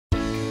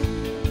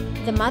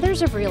The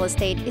Mothers of Real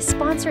Estate is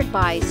sponsored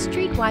by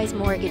Streetwise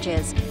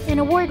Mortgages, an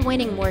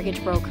award-winning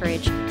mortgage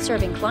brokerage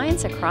serving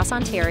clients across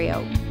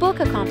Ontario. Book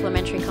a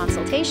complimentary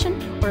consultation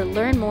or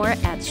learn more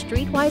at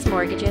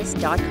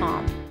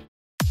streetwisemortgages.com.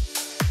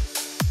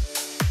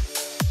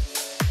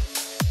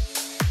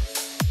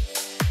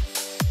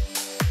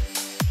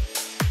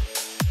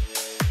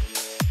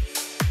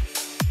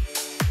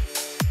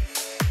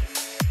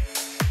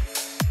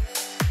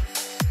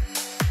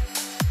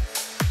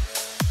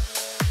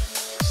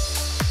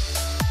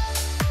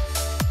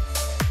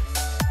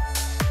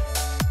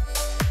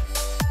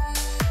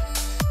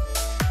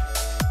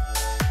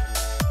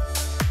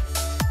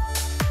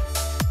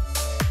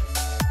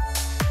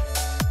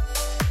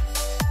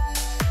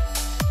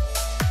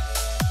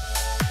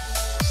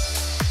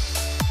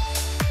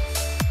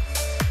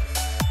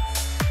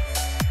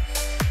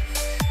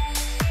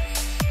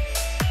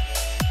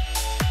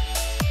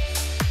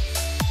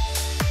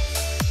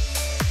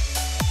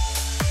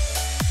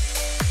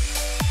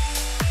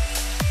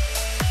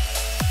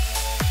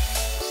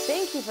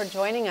 For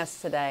joining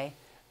us today.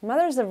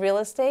 Mothers of Real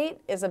Estate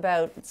is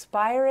about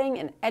inspiring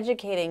and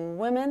educating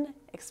women,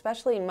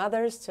 especially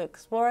mothers, to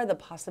explore the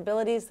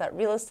possibilities that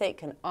real estate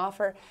can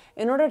offer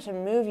in order to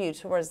move you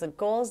towards the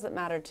goals that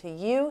matter to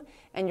you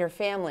and your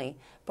family,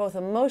 both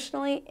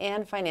emotionally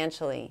and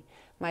financially.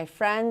 My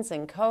friends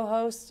and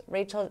co-hosts,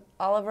 Rachel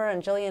Oliver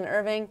and Gillian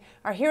Irving,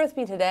 are here with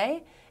me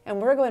today, and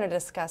we're going to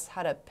discuss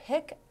how to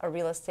pick a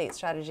real estate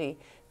strategy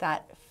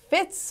that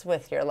fits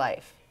with your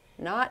life,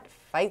 not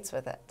fights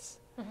with it.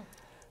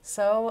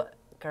 So,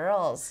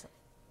 girls,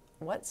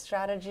 what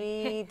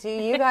strategy do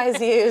you guys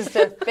use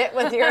to fit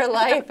with your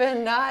life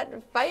and not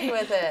fight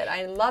with it?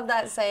 I love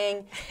that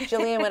saying.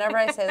 Gillian, whenever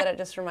I say that, it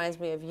just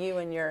reminds me of you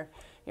and your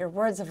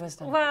words of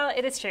wisdom. Well,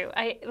 it is true.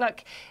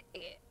 Look,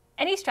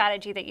 any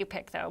strategy that you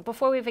pick, though,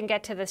 before we even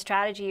get to the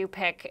strategy you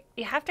pick,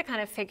 you have to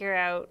kind of figure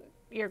out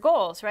your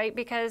goals, right?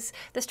 Because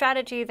the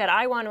strategy that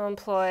I want to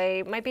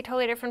employ might be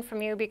totally different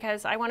from you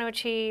because I want to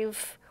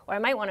achieve, or I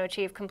might want to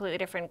achieve completely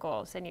different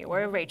goals than you,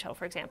 or Rachel,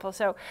 for example.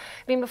 So,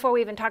 I mean, before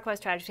we even talk about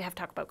strategy, we have to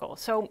talk about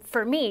goals. So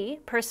for me,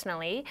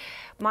 personally,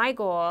 my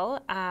goal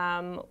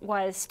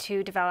was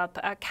to develop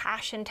a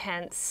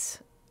cash-intense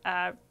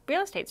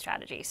real estate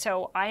strategy.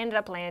 So I ended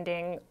up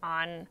landing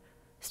on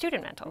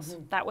student rentals.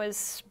 That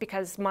was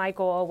because my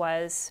goal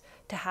was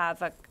to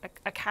have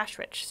a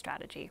cash-rich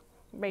strategy.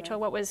 Rachel,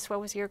 what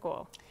was your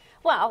goal?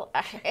 Well,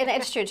 and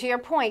it's true. To your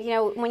point, you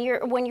know,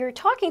 when you're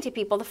talking to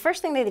people, the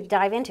first thing they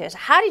dive into is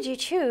how did you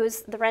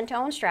choose the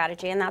rent-to-own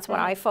strategy, and that's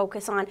what I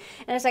focus on.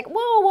 And it's like,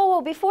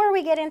 whoa! Before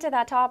we get into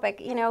that topic,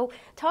 you know,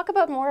 talk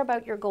more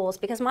about your goals,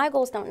 because my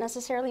goals don't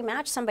necessarily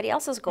match somebody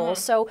else's goals.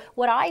 So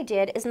what I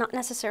did is not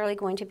necessarily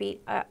going to be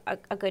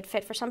a good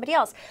fit for somebody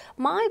else.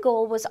 My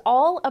goal was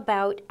all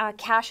about a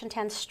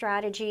cash-intense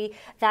strategy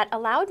that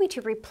allowed me to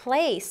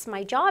replace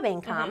my job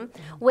income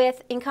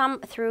with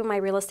income through my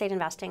real estate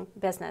investing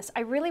business.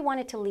 I really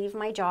wanted to leave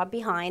my job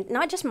behind,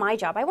 not just my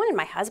job, I wanted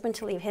my husband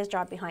to leave his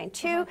job behind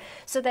too,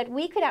 so that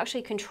we could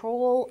actually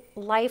control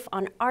life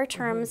on our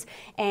terms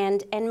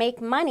and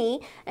make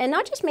money, and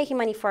not just making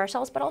money for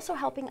ourselves, but also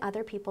helping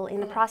other people in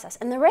the process.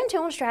 And the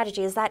rent-to-own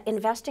strategy is that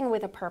investing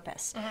with a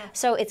purpose.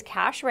 So it's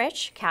cash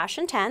rich, cash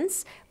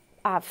intense,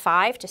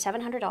 $500 to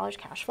 $700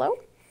 cash flow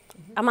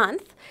a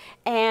month,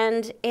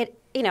 and it,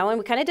 you know, and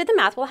we kind of did the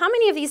math. Well, how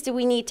many of these do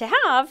we need to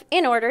have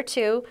in order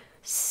to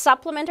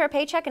supplement our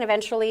paycheck and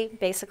eventually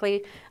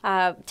basically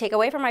take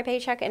away from my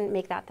paycheck and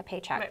make that the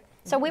paycheck? Right.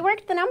 So we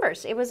worked the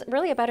numbers. It was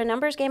really about a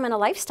numbers game and a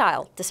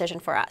lifestyle decision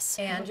for us.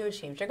 And you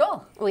achieved your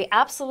goal. We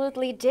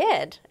absolutely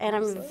did, and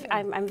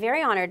I'm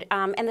very honored.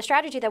 And the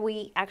strategy that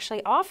we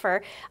actually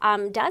offer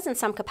does, in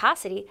some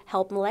capacity,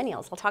 help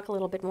millennials. I'll talk a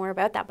little bit more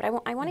about that, but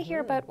I want to hear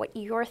about what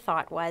your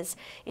thought was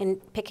in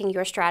picking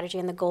your strategy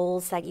and the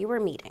goals that you were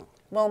meeting.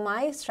 Well,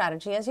 my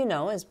strategy, as you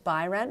know, is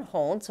buy, rent,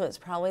 hold, so it's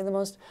probably the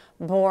most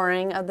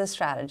boring of the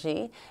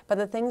strategy. But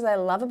the things I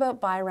love about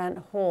buy, rent,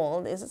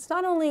 hold is it's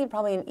not only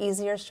probably an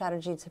easier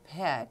strategy to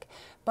pick,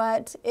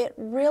 but it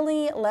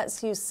really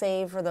lets you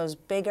save for those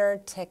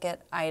bigger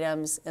ticket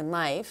items in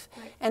life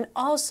and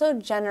also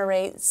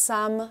generate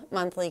some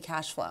monthly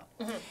cash flow.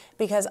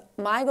 Because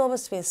my goal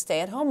was to be a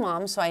stay-at-home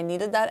mom, so I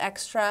needed that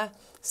extra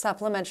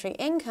supplementary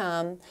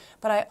income,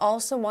 but I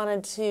also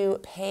wanted to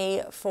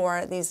pay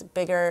for these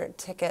bigger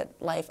ticket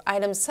life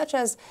items, such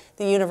as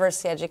the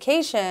university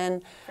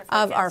education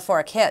of our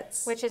 4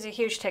 kids. Which is a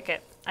huge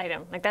ticket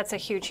item. Like, that's a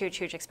huge, huge,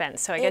 huge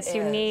expense. So I guess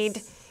you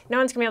need, no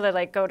one's gonna be able to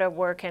like go to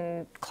work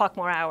and clock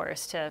more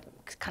hours to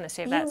kind of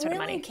save that sort of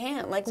money. You really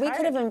can't. Like, we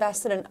could have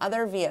invested in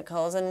other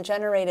vehicles and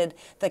generated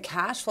the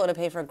cash flow to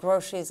pay for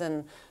groceries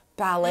and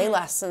ballet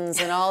lessons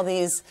and all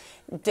these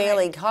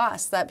daily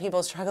costs that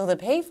people struggle to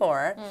pay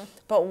for.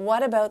 But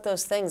what about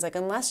those things? Like,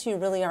 unless you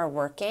really are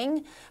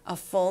working a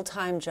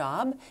full-time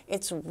job,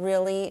 it's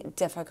really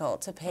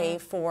difficult to pay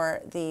for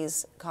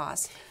these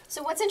costs.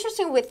 So what's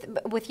interesting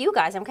with you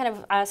guys, I'm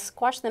kind of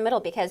squashed in the middle,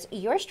 because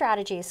your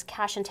strategy is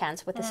cash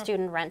intense with the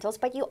student rentals,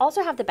 but you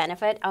also have the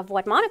benefit of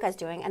what Monika's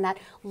doing and that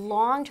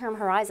long-term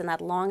horizon,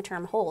 that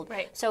long-term hold.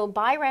 Right. So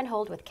buy, rent,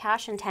 hold with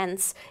cash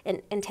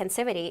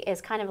intensivity is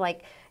kind of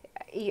like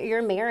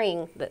you're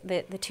marrying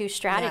the two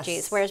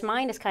strategies, Yes. whereas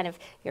mine is kind of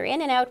you're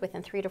in and out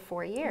within 3 to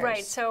 4 years.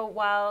 Right, so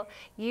while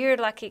you're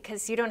lucky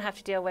because you don't have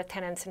to deal with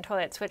tenants and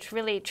toilets, which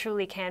really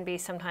truly can be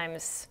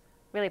sometimes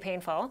really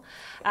painful,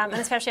 and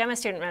especially I'm a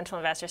student rental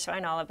investor, so I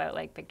know all about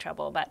like big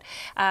trouble, but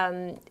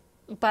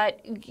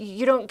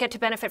you don't get to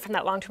benefit from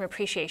that long-term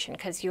appreciation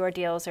because your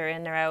deals are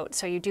in, they're out,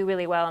 so you do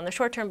really well in the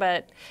short term,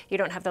 but you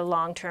don't have the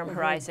long-term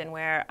horizon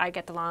where I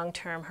get the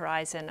long-term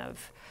horizon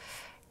of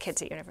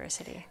kids at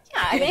university.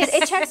 Yeah, I mean,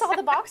 it checks all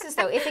the boxes,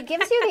 though. If it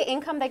gives you the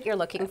income that you're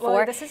looking for,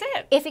 Well, this is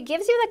it. If it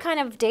gives you the kind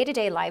of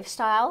day-to-day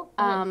lifestyle,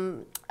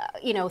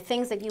 you know,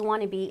 things that you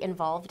want to be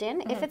involved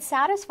in, if it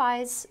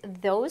satisfies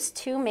those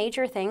two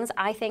major things,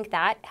 I think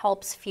that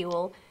helps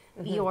fuel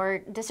your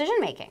decision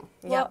making.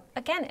 Well,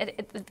 again,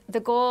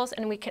 the goals,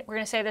 and we're going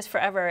to say this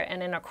forever,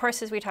 and in our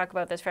courses we talk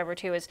about this forever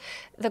too, is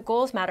the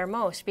goals matter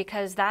most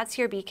because that's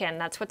your beacon.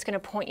 That's what's going to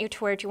point you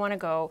to where you want to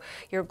go.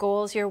 Your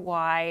goals, your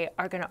why,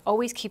 are going to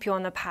always keep you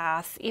on the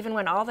path, even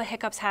when all the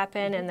hiccups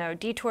happen and the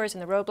detours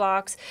and the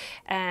roadblocks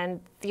and,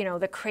 you know,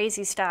 the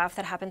crazy stuff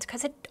that happens,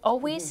 because it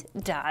always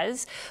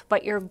does.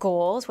 But your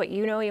goals, what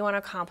you know you want to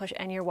accomplish,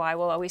 and your why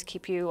will always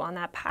keep you on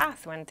that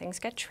path when things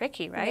get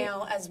tricky, right?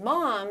 Now, as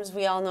moms,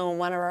 we all know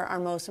one of our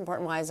most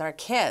important whys are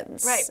kids.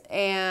 Right.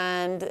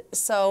 And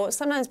so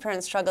sometimes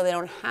parents struggle. They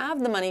don't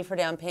have the money for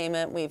down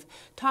payment. We've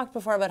talked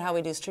before about how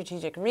we do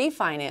strategic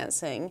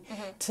refinancing.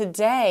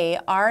 Today,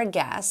 our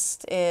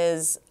guest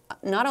is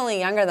not only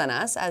younger than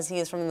us, as he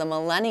is from the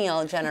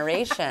millennial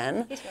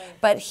generation,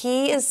 but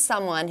he is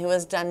someone who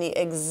has done the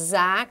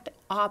exact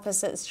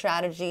opposite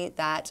strategy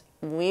that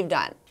we've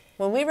done.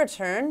 When we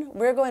return,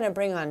 we're going to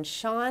bring on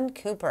Sean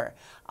Cooper,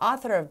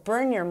 author of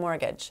Burn Your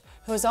Mortgage,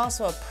 who is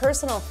also a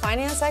personal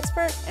finance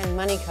expert and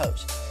money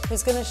coach,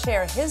 who's going to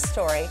share his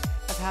story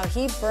of how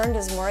he burned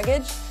his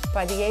mortgage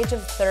by the age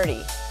of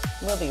 30.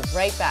 We'll be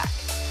right back.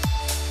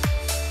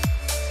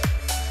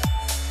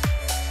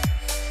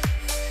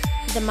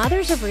 The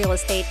Mothers of Real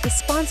Estate is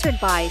sponsored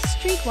by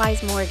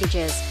Streetwise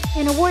Mortgages,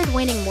 an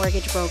award-winning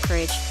mortgage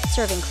brokerage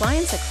serving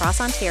clients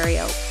across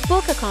Ontario.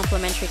 Book a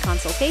complimentary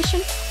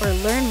consultation or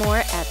learn more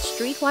at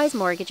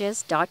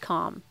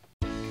streetwisemortgages.com.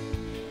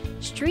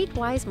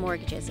 Streetwise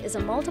Mortgages is a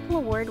multiple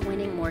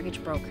award-winning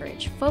mortgage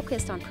brokerage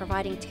focused on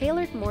providing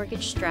tailored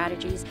mortgage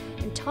strategies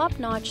and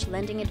top-notch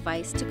lending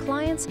advice to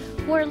clients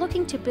who are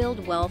looking to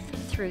build wealth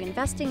through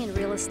investing in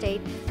real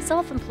estate,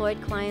 self-employed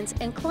clients,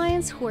 and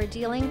clients who are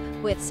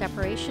dealing with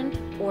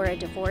separation or a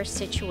divorce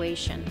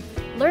situation.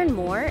 Learn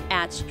more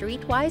at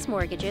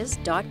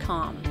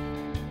streetwisemortgages.com.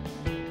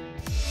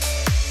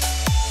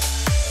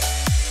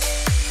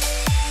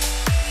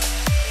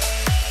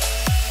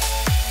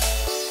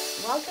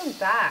 Welcome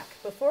back.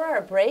 Before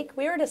our break,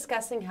 we were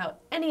discussing how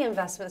any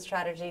investment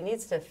strategy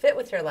needs to fit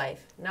with your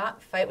life,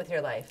 not fight with your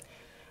life.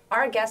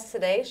 Our guest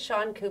today,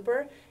 Sean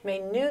Cooper,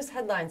 made news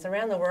headlines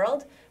around the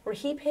world where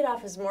he paid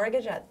off his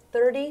mortgage at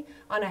 30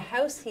 on a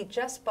house he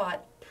just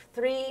bought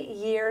 3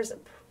 years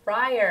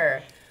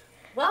prior.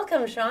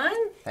 Welcome, Sean.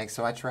 Thanks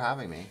so much for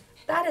having me.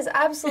 That is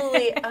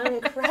absolutely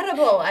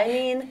incredible. I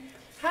mean,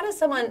 how does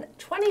someone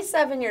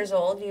 27 years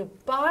old, you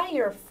buy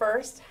your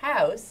first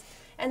house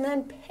and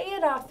then pay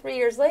it off 3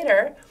 years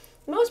later?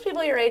 Most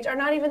people your age are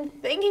not even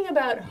thinking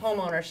about home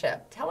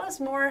ownership. Tell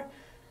us more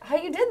how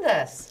you did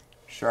this.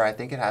 Sure, I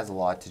think it has a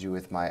lot to do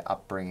with my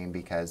upbringing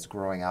because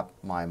growing up,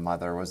 my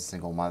mother was a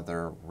single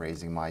mother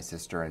raising my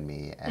sister and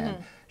me, and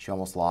she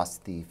almost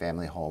lost the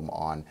family home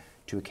on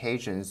 2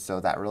 occasions, so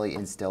that really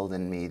instilled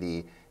in me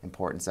the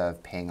importance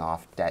of paying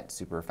off debt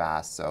super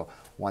fast. So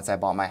once I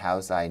bought my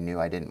house, I knew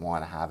I didn't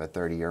want to have a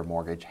 30-year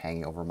mortgage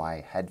hanging over my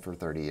head for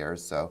 30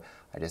 years, so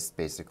I just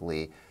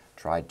basically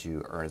tried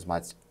to earn as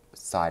much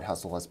side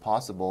hustle as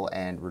possible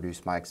and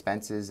reduce my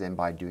expenses, and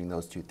by doing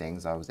those 2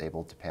 things, I was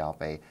able to pay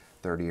off a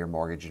 30-year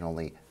mortgage in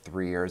only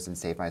 3 years and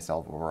save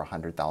myself over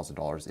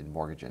 $100,000 in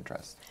mortgage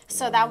interest.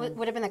 So that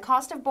would have been the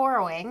cost of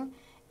borrowing.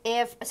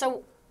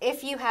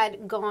 If you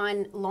had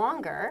gone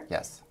longer,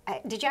 Yes.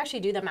 Did you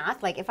actually do the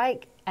math? Like, if I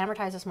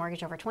amortize this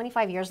mortgage over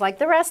 25 years, like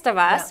the rest of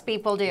us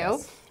people do,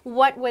 Yes.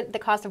 what would the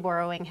cost of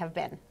borrowing have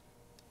been?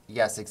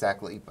 Yes,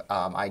 exactly.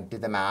 I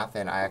did the math,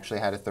 and I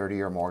actually had a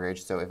 30-year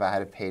mortgage. So if I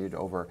had paid it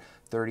over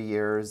 30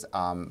 years,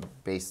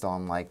 based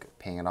on like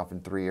paying it off in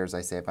 3 years,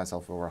 I saved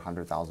myself over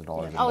 $100,000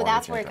 in Oh,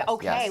 that's mortgage where interest.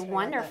 okay, Yes.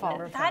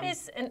 wonderful. That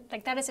is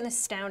an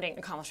astounding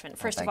accomplishment.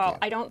 First of thank all, you.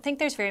 I don't think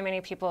there's very many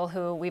people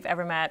who we've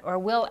ever met or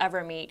will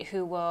ever meet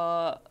who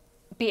will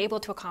be able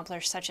to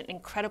accomplish such an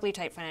incredibly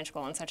tight financial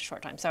goal in such a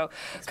short time. So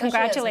Especially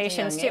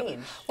congratulations at such a to young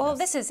age. well,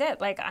 this is it.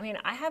 Like, I mean,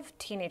 I have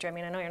teenager. I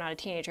mean, I know you're not a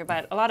teenager,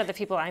 but a lot of the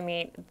people I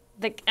meet,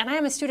 and I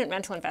am a student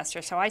rental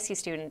investor, so I see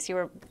students. You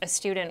were a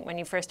student when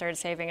you first started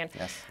saving, and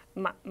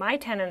my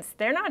tenants,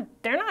 they're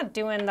not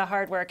doing the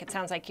hard work it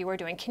sounds like you were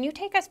doing. Can you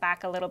take us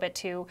back a little bit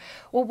to,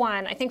 well,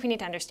 one, I think we need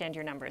to understand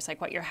your numbers,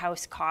 like what your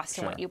house costs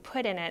and what you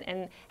put in it,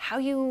 and how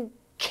you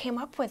came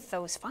up with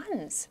those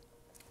funds.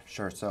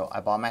 Sure. So I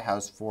bought my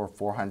house for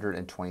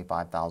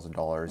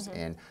 $425,000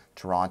 in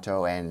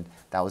Toronto, and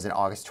that was in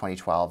August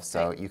 2012.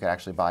 So you could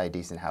actually buy a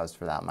decent house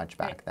for that much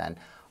back then.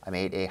 I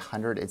made a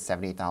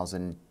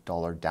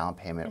 $170,000 down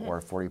payment, or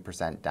a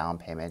 40% down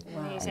payment.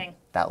 Amazing.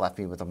 That left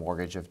me with a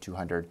mortgage of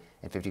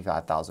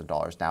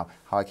 $255,000. Now,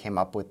 how I came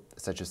up with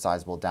such a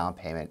sizable down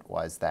payment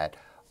was that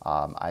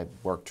I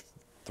worked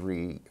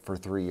for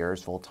 3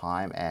 years full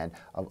time, and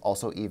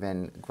also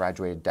even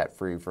graduated debt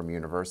free from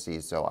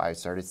university. So I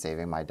started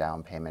saving my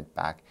down payment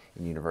back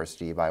in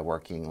university by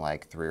working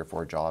like 3 or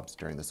 4 jobs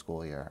during the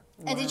school year.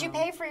 And did you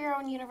pay for your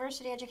own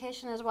university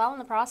education as well in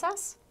the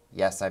process?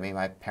 Yes, I mean,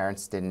 my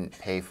parents didn't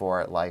pay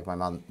for it. Like, my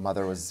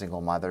mother was a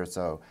single mother,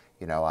 so,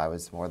 you know, I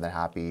was more than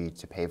happy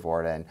to pay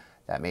for it, and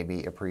that made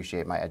me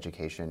appreciate my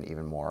education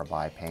even more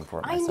by paying for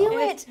it myself. I knew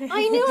it.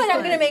 I knew it. I'm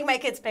going to make my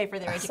kids pay for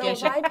their education.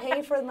 So if I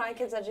pay for my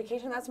kids'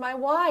 education, that's my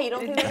why. You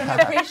don't think they're going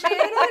to appreciate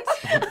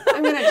it?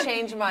 I'm going to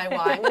change my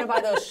why. I'm going to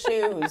buy those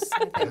shoes.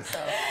 I think so.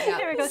 Yeah.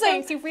 There we go.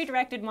 Thanks. You've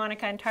redirected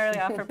Monika entirely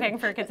off for paying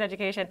for her kids'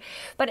 education.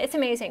 But it's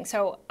amazing.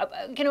 So,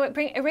 you know,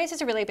 it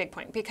raises a really big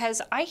point,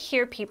 because I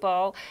hear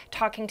people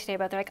talking today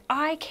about, they're like,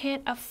 I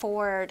can't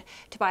afford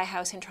to buy a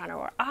house in Toronto,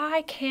 or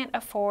I can't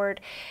afford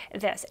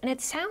this. And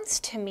it sounds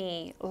to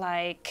me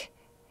like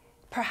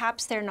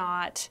perhaps they're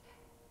not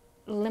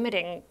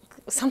limiting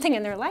something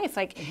in their life.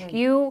 Like,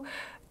 you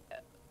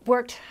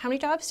worked, how many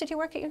jobs did you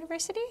work at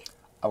university?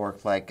 I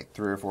worked like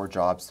 3 or 4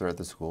 jobs throughout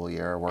the school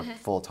year. I worked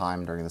full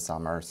time during the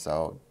summer,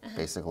 so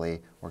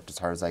basically worked as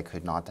hard as I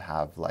could not to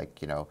have,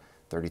 like, you know,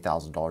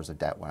 $30,000 of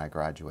debt when I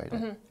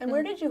graduated. And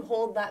where did you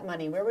hold that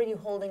money? Where were you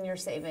holding your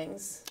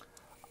savings?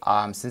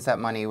 Since that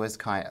money was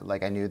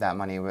I knew that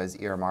money was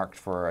earmarked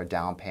for a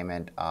down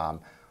payment, I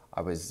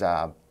was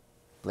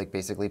like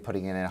basically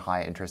putting it in a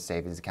high interest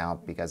savings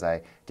account, because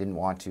I didn't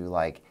want to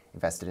like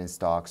invest it in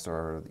stocks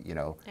or, you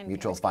know,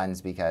 mutual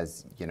funds,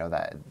 because, you know,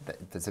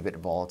 that's a bit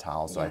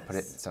volatile. So I put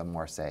it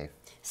somewhere safe.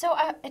 So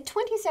at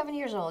 27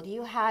 years old,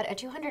 you had a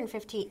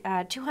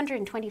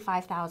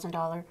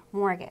 $225,000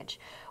 mortgage.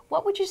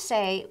 What would you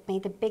say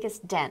made the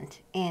biggest dent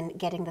in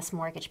getting this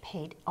mortgage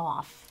paid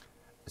off?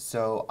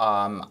 So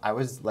I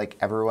was like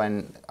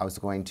everyone, I was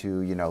going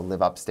to, you know,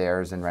 live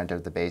upstairs and rent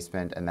out the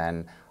basement, and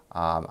then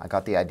I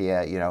got the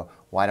idea, you know,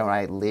 why don't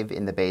I live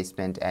in the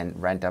basement and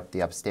rent up the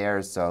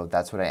upstairs? So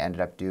that's what I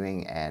ended up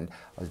doing, and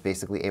I was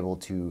basically able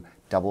to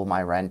double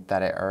my rent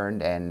that I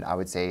earned, and I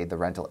would say the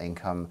rental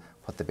income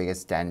put the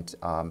biggest dent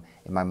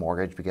in my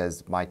mortgage,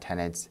 because my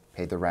tenants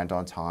paid the rent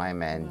on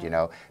time, and you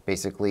know,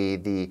 basically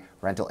the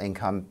rental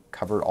income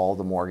covered all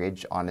the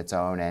mortgage on its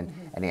own, and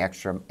any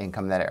extra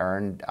income that I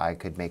earned, I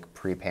could make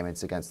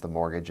prepayments against the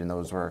mortgage, and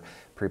those were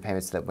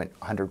prepayments that went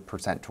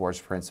 100% towards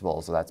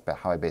principal. So that's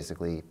how I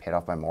basically paid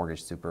off my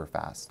mortgage super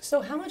fast. So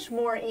how much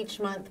more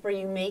each month were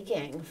you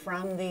making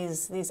from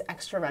these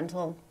extra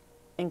rental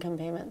income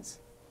payments?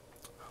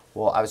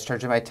 Well, I was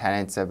charging my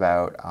tenants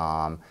about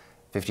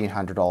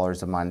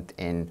 $1,500 a month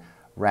in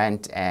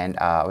rent, and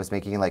I was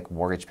making like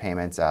mortgage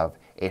payments of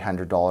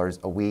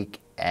 $800 a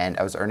week, and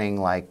I was earning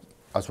I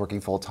was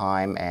working full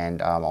time,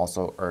 and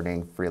also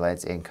earning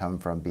freelance income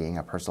from being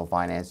a personal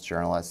finance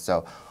journalist.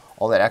 So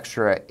all that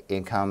extra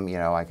income, you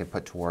know, I could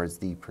put towards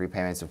the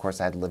prepayments. Of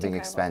course, I had living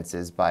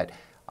expenses, but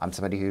I'm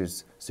somebody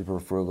who's super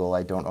frugal.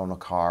 I don't own a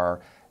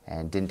car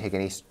and didn't take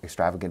any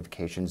extravagant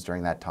vacations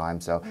during that time.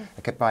 So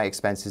I kept my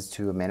expenses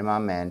to a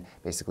minimum, and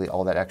basically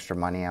all that extra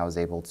money I was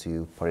able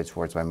to put it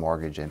towards my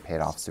mortgage and pay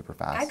it off super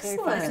fast.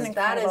 Excellent.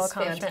 That is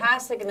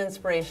fantastic and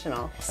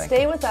inspirational.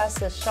 Stay with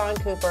us as Sean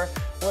Cooper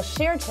will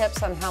share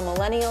tips on how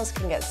millennials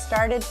can get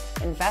started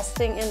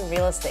investing in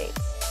real estate.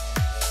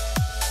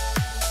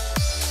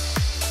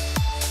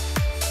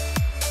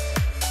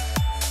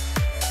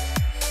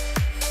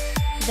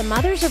 The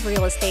Mothers of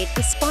Real Estate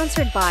is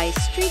sponsored by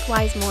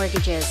Streetwise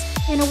Mortgages,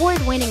 an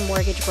award-winning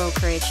mortgage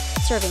brokerage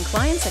serving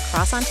clients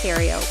across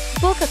Ontario.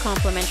 Book a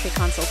complimentary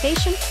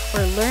consultation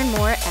or learn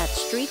more at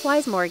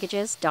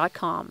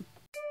streetwisemortgages.com.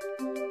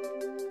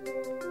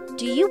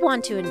 Do you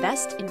want to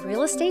invest in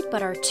real estate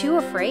but are too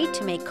afraid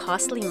to make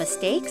costly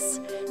mistakes?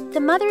 The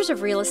Mothers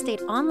of Real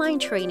Estate online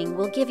training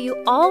will give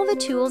you all the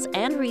tools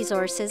and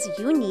resources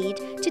you need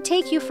to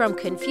take you from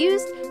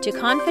confused to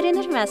confident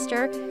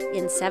investor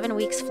in 7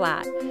 weeks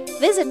flat.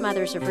 Visit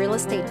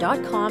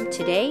mothersofrealestate.com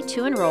today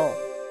to enroll.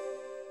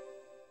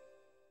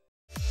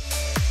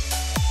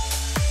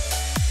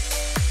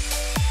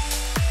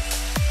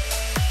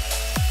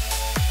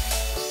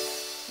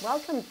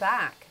 Welcome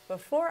back.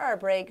 Before our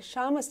break,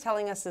 Sean was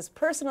telling us his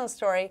personal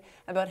story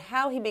about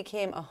how he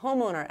became a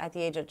homeowner at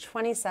the age of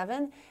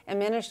 27 and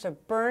managed to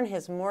burn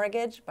his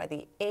mortgage by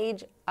the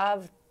age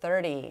of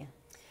 30.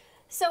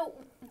 So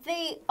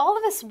all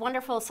of this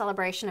wonderful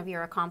celebration of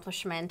your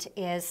accomplishment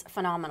is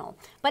phenomenal.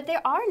 But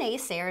there are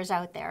naysayers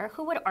out there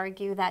who would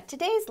argue that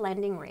today's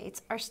lending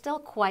rates are still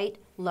quite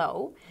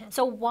low.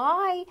 So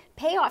why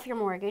pay off your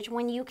mortgage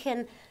when you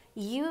can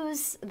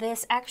use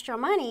this extra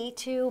money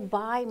to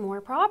buy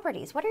more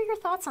properties? What are your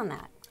thoughts on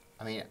that?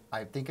 I mean,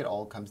 I think it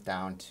all comes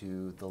down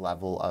to the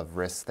level of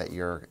risk that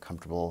you're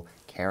comfortable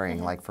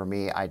carrying. Like for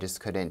me, I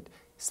just couldn't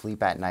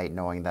sleep at night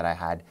knowing that I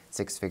had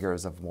 6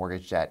 figures of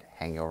mortgage debt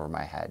hanging over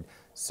my head.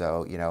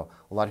 So, you know,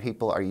 a lot of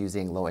people are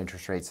using low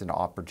interest rates as an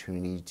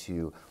opportunity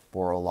to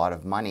borrow a lot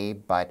of money,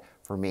 but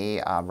for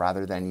me,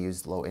 rather than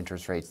use low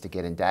interest rates to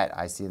get in debt,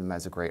 I see them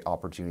as a great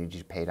opportunity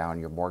to pay down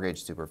your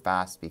mortgage super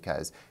fast,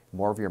 because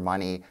more of your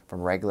money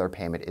from regular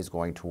payment is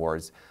going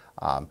towards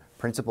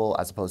principal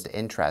as opposed to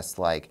interest.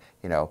 Like,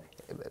 you know,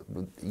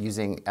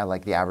 using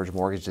like the average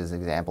mortgage as an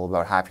example,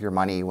 about half your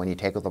money when you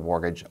take out the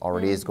mortgage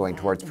already is going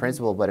towards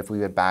principal, but if we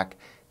went back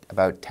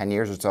about 10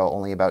 years or so,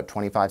 only about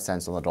 25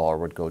 cents on the dollar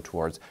would go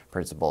towards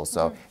principal.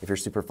 So if you're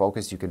super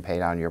focused, you can pay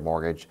down your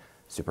mortgage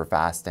super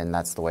fast, and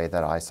that's the way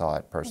that I saw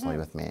it personally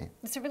with me.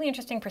 It's a really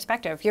interesting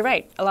perspective. You're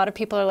right. A lot of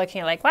people are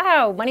looking at like,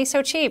 wow, money's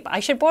so cheap, I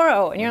should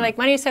borrow. And you're like,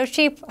 money's so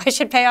cheap, I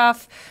should pay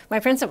off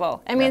my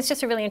principal. I mean, it's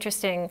just a really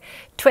interesting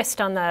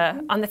twist on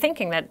the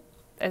thinking that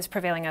is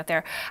prevailing out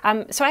there.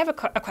 So I have a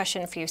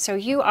question for you. So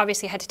you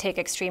obviously had to take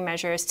extreme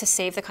measures to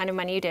save the kind of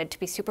money you did, to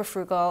be super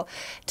frugal,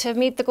 to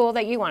meet the goal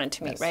that you wanted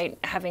to meet, right?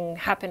 Having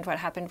happened what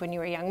happened when you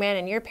were a young man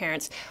and your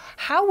parents.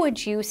 How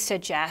would you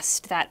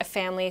suggest that a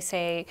family,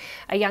 say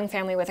a young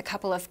family with a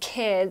couple of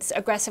kids,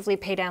 aggressively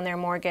pay down their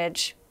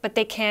mortgage, but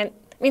they can't,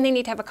 I mean, they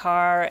need to have a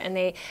car and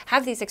they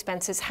have these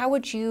expenses. How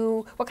would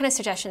you, what kind of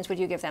suggestions would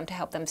you give them to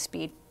help them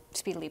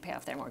speedily pay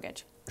off their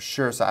mortgage?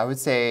 Sure. So I would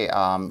say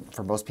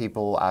for most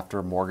people,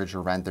 after mortgage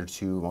or rent, their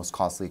 2 most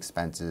costly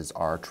expenses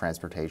are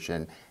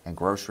transportation and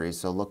groceries.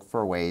 So look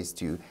for ways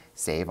to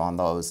save on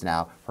those.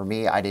 Now, for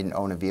me, I didn't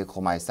own a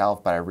vehicle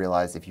myself, but I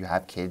realized if you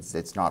have kids,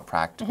 it's not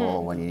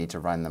practical when you need to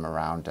run them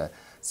around to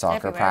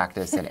soccer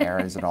practice and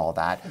errands and all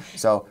that.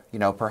 So, you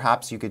know,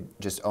 perhaps you could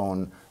just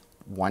own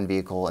 1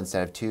 vehicle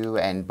instead of 2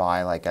 and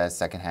buy like a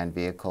secondhand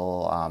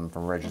vehicle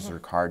from a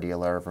registered car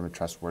dealer, from a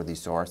trustworthy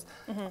source.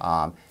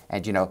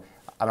 And, you know,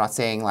 I'm not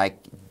saying like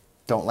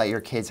don't let your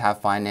kids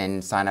have fun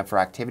and sign up for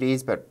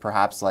activities, but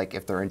perhaps like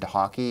if they're into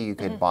hockey, you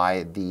could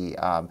buy the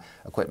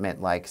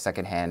equipment like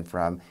secondhand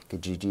from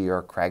Kijiji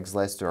or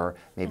Craigslist, or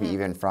maybe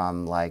even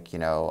from like, you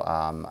know,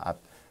 a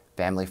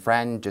family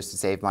friend, just to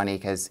save money,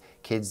 because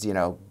kids, you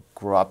know,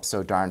 grow up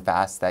so darn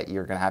fast that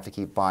you're going to have to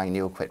keep buying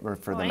new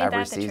equipment for them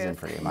every season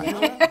pretty much.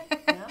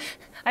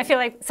 I feel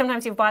like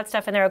sometimes you've bought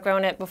stuff and they're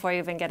outgrown it before you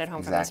even get it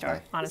home from the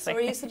store, honestly. So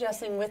are you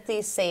suggesting with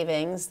these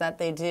savings that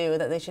they do,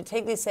 that they should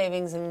take these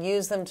savings and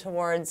use them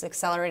towards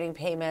accelerating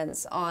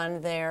payments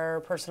on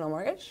their personal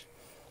mortgage?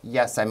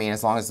 Yes, I mean,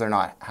 as long as they're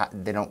not,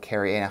 they don't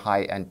carry any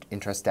high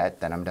interest debt,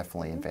 then I'm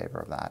definitely in favor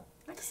of that.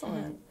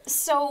 Excellent.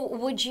 So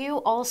would you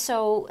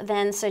also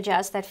then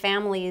suggest that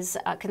families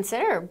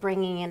consider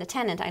bringing in a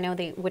tenant? I know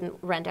they wouldn't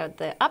rent out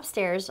the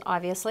upstairs,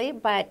 obviously,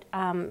 but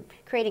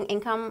creating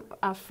income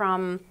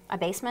from a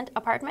basement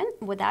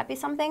apartment, would that be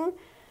something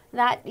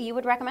that you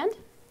would recommend?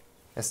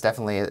 It's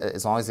definitely,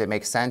 as long as it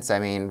makes sense. I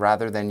mean,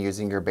 rather than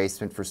using your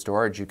basement for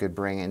storage, you could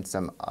bring in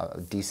some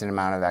decent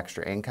amount of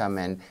extra income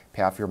and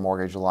pay off your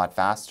mortgage a lot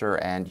faster.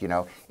 And, you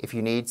know, if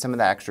you need some of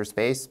that extra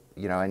space,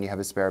 you know, and you have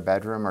a spare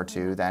bedroom or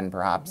 2, then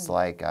perhaps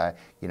like,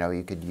 you know,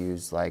 you could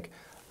use like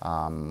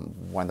one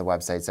of the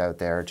websites out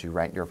there to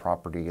rent your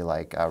property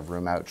like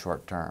room out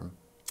short term.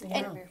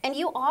 And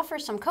you offer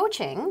some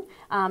coaching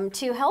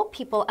to help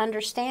people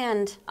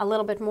understand a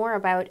little bit more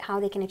about how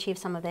they can achieve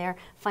some of their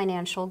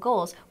financial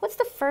goals. What's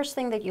the first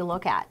thing that you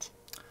look at?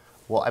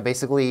 Well, I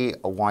basically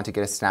want to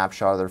get a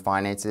snapshot of their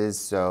finances,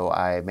 so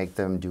I make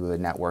them do a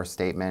net worth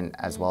statement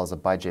as well as a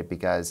budget,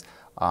 because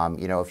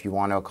you know, if you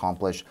want to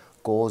accomplish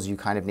goals, you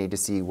kind of need to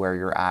see where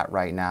you're at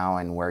right now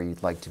and where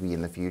you'd like to be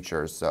in the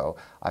future. So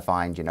I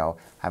find, you know,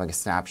 having a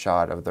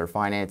snapshot of their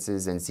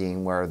finances and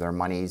seeing where their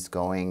money's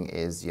going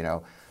is, you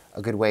know,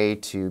 a good way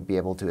to be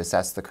able to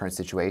assess the current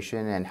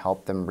situation and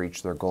help them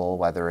reach their goal,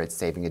 whether it's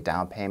saving a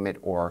down payment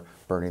or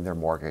burning their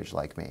mortgage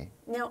like me.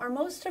 Now, are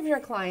most of your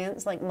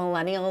clients like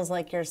millennials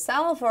like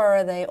yourself, or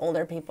are they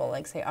older people,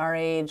 like say our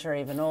age or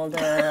even older?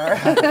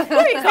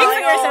 Or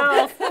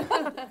yourself.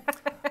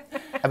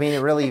 I mean, it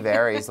really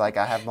varies. Like,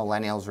 I have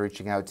millennials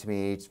reaching out to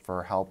me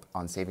for help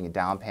on saving a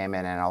down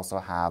payment, and I also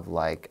have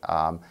like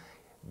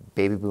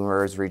baby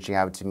boomers reaching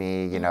out to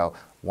me, you know,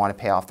 want to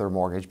pay off their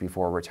mortgage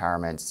before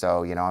retirement.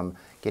 So, you know, I'm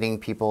getting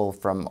people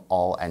from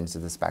all ends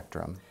of the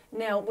spectrum.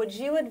 Now, would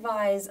you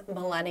advise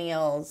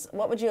millennials,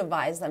 what would you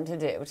advise them to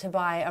do? To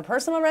buy a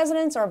personal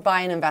residence or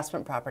buy an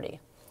investment property?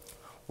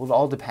 Well, it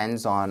all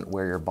depends on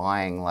where you're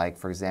buying. Like,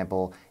 for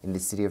example, in the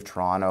city of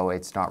Toronto,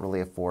 it's not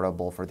really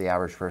affordable for the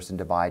average person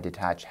to buy a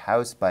detached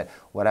house, but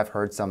what I've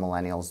heard some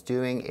millennials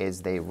doing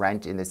is they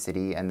rent in the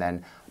city and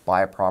then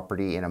buy a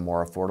property in a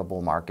more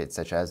affordable market,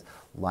 such as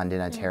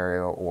London,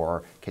 Ontario,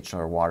 or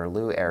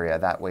Kitchener-Waterloo area.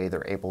 That way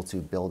they're able to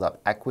build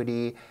up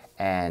equity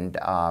and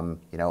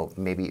you know,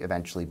 maybe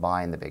eventually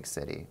buy in the big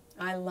city.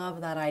 I love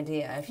that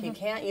idea. If you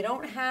can't, you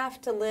don't have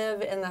to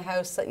live in the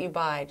house that you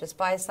buy. Just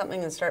buy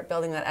something and start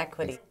building that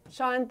equity.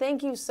 Sean,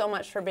 thank you so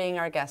much for being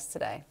our guest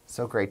today.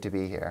 So great to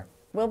be here.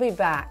 We'll be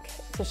back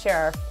to share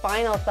our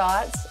final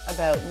thoughts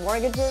about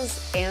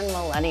mortgages and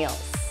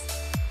millennials.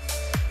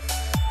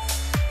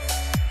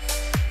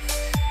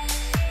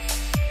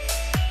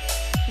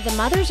 The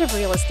Mothers of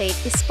Real Estate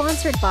is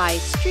sponsored by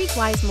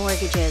Streetwise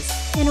Mortgages,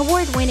 an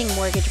award-winning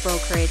mortgage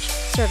brokerage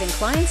serving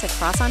clients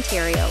across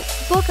Ontario.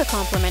 Book a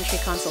complimentary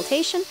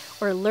consultation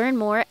or learn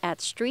more at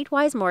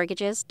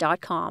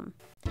streetwisemortgages.com.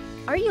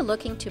 Are you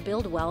looking to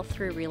build wealth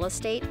through real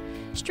estate?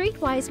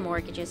 Streetwise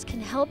Mortgages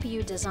can help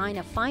you design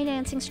a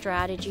financing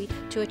strategy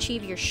to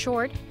achieve your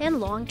short and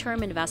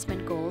long-term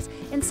investment goals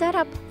and set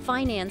up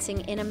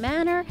financing in a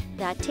manner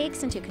that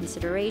takes into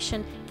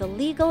consideration the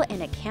legal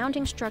and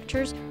accounting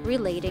structures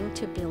relating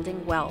to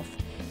building wealth.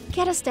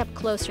 Get a step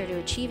closer to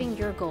achieving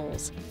your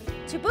goals.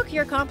 To book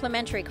your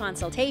complimentary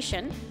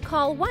consultation,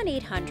 call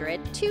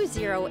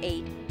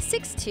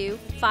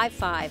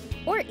 1-800-208-6255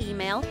 or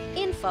email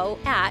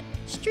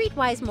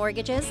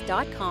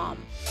info@streetwisemortgages.com.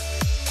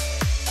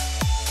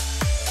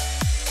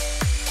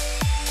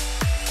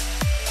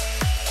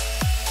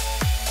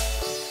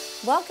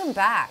 Welcome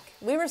back.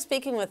 We were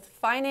speaking with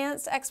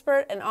finance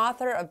expert and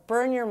author of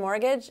Burn Your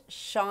Mortgage,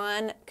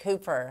 Sean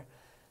Cooper.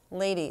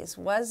 Ladies,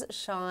 was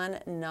Sean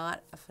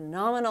not a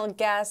phenomenal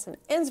guest, an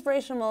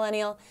inspirational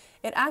millennial?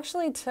 It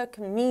actually took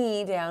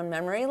me down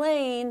memory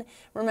lane,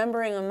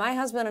 remembering when my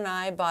husband and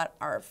I bought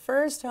our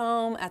first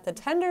home at the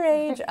tender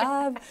age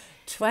of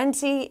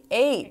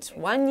 28,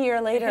 1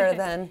 year later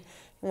than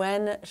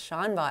when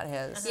Sean bought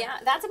his. Yeah,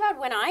 that's about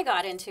when I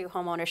got into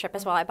home ownership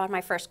as well. I bought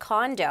my first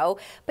condo.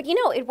 But you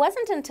know, it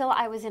wasn't until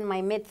I was in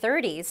my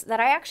mid-30s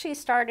that I actually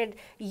started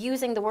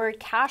using the word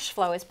cash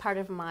flow as part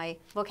of my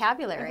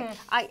vocabulary.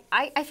 I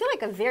feel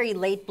like a very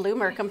late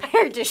bloomer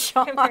compared to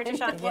Sean.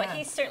 Well,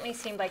 he certainly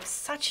seemed like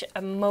such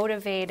a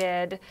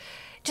motivated,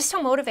 just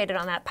so motivated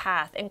on that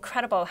path.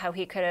 Incredible how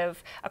he could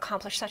have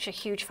accomplished such a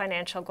huge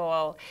financial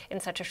goal in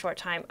such a short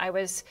time. I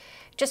was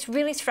just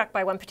really struck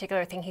by one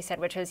particular thing he said,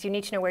 which is you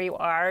need to know where you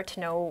are to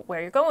know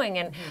where you're going.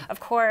 And of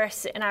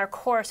course, in our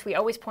course, we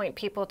always point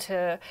people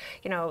to,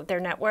 you know, their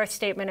net worth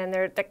statement and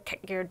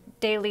your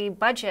daily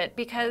budget,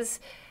 because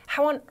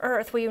how on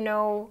earth will you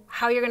know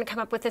how you're going to come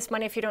up with this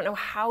money if you don't know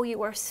how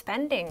you are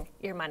spending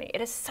your money?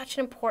 It is such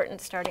an important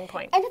starting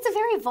point. And it's a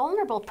very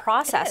vulnerable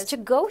process to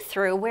go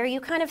through where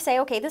you kind of say,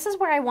 okay, this is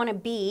where I want to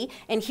be,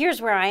 and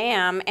here's where I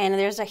am, and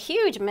there's a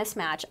huge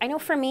mismatch. I know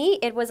for me,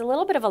 it was a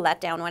little bit of a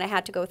letdown when I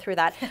had to go through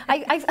that.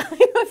 I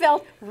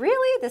felt,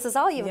 really? This is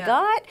all you've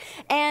got?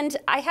 And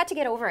I had to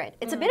get over it.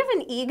 It's a bit of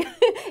an ego.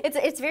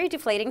 It's very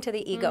deflating to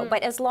the ego,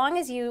 but as long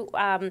as you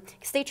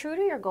stay true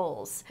to your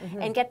goals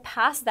and get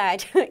past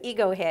that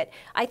ego hit,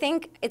 I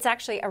think it's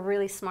actually a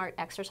really smart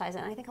exercise,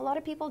 and I think a lot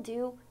of people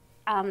do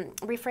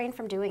refrain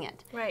from doing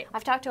it. Right.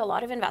 I've talked to a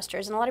lot of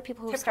investors and a lot of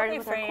people who started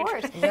with our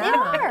course. Yeah. They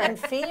are. And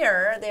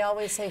fear, they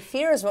always say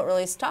fear is what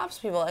really stops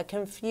people. A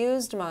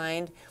confused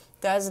mind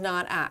does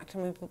not act.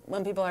 And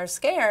when people are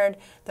scared,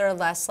 they're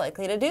less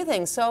likely to do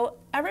things. So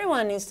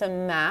everyone needs to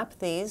map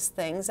these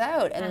things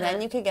out, and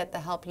then you can get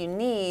the help you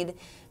need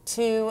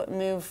to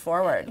move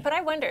forward. But I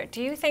wonder,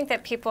 do you think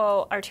that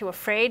people are too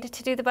afraid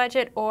to do the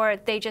budget, or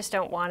they just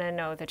don't want to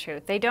know the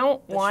truth? They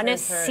don't want to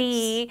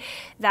see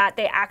that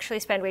they actually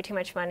spend way too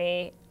much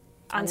money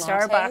on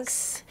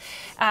Starbucks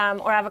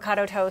or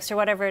avocado toast or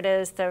whatever it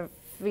is, the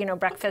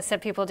breakfast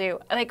that people do.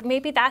 Like,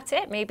 maybe that's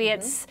it. Maybe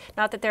it's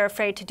not that they're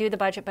afraid to do the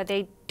budget, but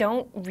they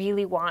don't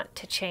really want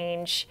to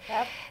change.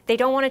 They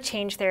don't want to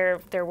change their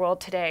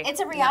world today. It's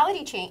a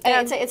reality change.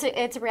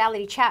 It's a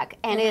reality check,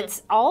 and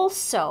it's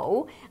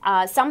also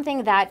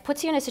something that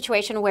puts you in a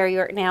situation where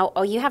you're now,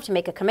 you have to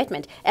make a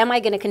commitment. Am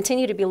I going to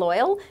continue to be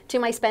loyal to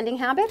my spending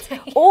habits,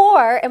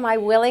 or am I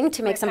willing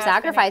to make some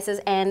sacrifices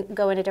and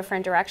go in a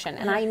different direction?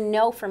 And I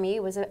know for me,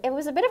 it was a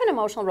bit of an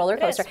emotional roller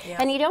coaster.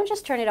 And you don't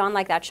just turn it on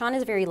like that. Sean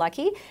is very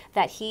lucky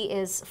that he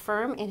is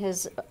firm in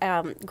his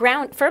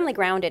firmly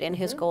grounded in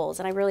his goals,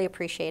 and I really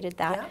appreciated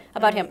that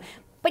about him.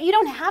 But you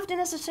don't have to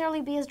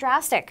necessarily be as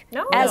drastic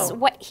as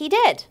what he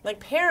did. Like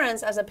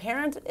parents, as a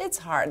parent, it's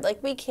hard.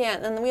 Like we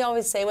can't, and we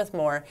always say with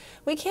more,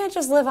 we can't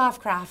just live off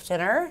craft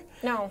dinner.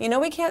 No. You know,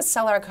 we can't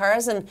sell our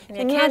cars. And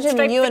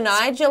imagine you and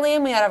I,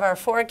 Gillian, we have our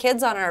 4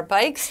 kids on our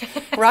bikes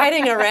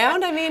riding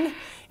around. I mean,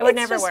 it would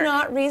it's never just work.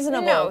 Not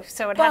reasonable. No,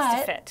 so it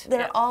has to fit.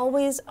 There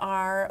always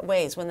are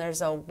ways. When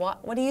there's a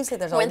what do you say?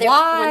 There's a When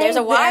why. there's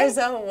a why, there's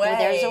a way. when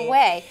there's a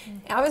way.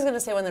 I was going to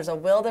say when there's a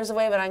will, there's a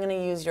way, but I'm going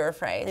to use your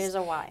phrase. There's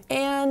a why.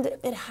 And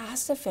it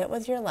has to fit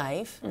with your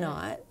life,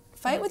 not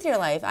Fight with your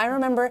life. I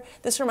remember,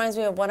 this reminds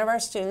me of one of our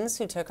students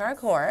who took our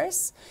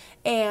course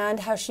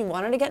and how she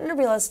wanted to get into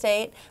real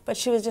estate, but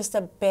she was just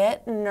a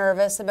bit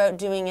nervous about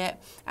doing it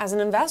as an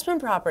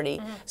investment property.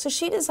 So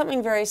she did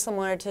something very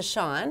similar to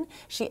Sean.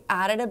 She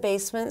added a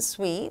basement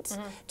suite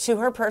to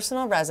her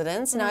personal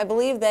residence. Now I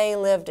believe they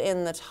lived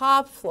in the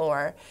top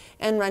floor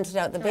and rented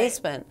out the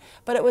basement.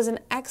 But it was an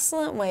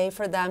excellent way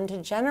for them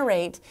to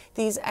generate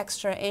these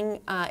extra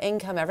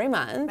income every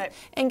month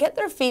and get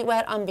their feet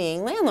wet on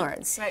being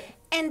landlords.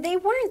 And they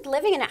weren't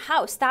living in a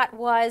house that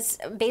was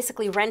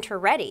basically renter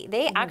ready.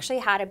 They actually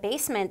had a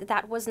basement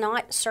that was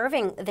not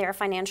serving their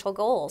financial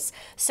goals.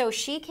 So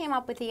she came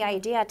up with the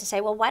idea to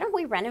say, well, why don't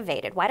we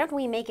renovate it? Why don't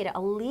we make it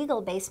a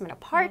legal basement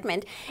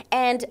apartment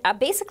and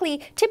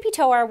basically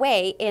tippy-toe our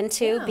way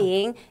into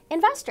being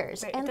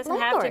investors and It doesn't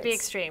have to be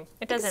extreme.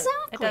 It doesn't.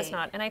 Exactly. It does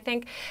not. And I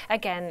think,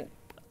 again,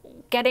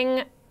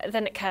 getting the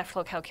net cash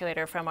flow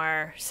calculator from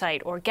our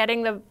site, or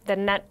getting the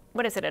net,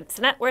 what is it? It's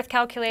the net worth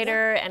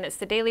calculator, and it's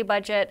the daily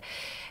budget.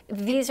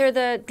 These are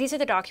the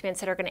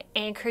documents that are going to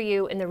anchor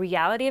you in the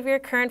reality of your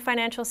current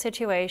financial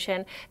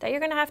situation that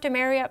you're going to have to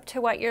marry up to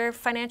what your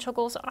financial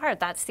goals are.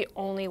 That's the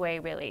only way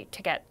really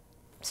to get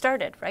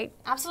started, right?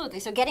 Absolutely.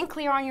 So getting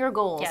clear on your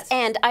goals. Yes.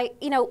 And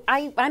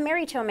I'm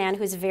married to a man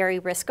who's very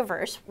risk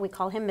averse. We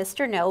call him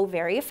Mr. No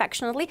very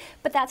affectionately,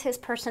 but that's his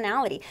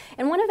personality.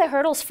 And one of the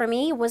hurdles for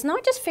me was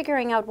not just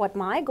figuring out what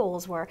my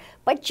goals were,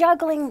 but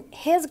juggling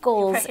his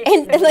goals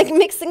and like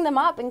mixing them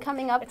up and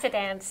coming up. It's a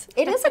dance.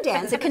 It is a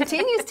dance. It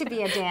continues to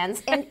be a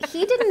dance. And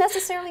he didn't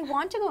necessarily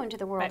want to go into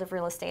the world of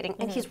real estate,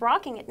 and he's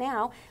rocking it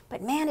now.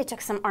 But man, it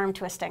took some arm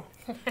twisting.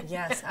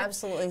 Yes,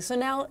 absolutely. So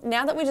now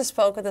that we just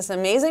spoke with this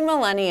amazing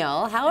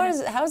millennial, how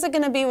is it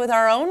going to be with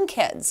our own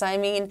kids? I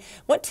mean,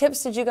 what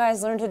tips did you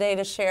guys learn today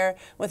to share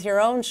with your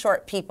own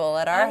short people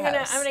at our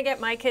house? I'm going to get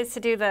my kids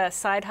to do the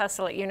side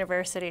hustle at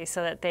university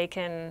so that they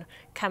can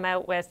come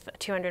out with a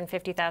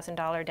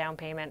 $250,000 down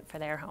payment for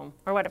their home,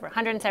 or whatever,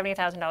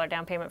 $170,000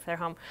 down payment for their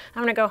home.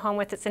 I'm going to go home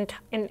with this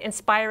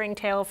inspiring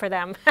tale for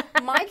them.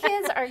 My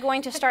kids are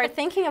going to start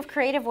thinking of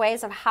creative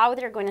ways of how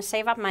they're going to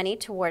save up money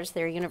towards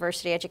their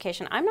university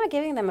education. I'm not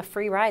giving them a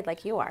free ride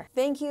like you are.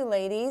 Thank you,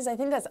 ladies. I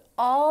think that's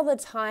all the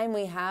time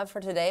we have for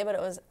today, but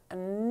it was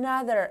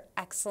another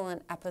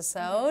excellent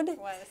episode. It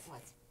was.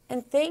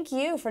 And thank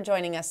you for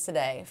joining us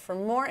today. For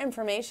more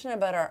information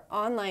about our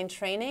online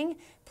training,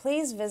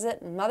 please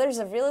visit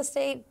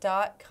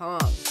mothersofrealestate.com.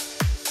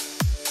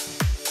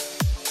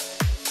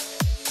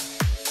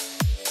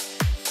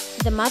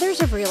 The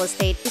Mothers of Real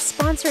Estate is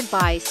sponsored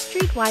by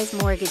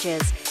Streetwise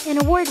Mortgages, an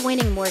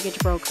award-winning mortgage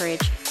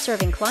brokerage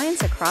serving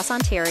clients across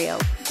Ontario.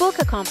 Book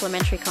a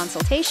complimentary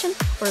consultation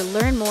or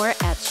learn more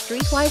at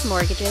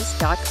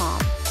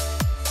streetwisemortgages.com.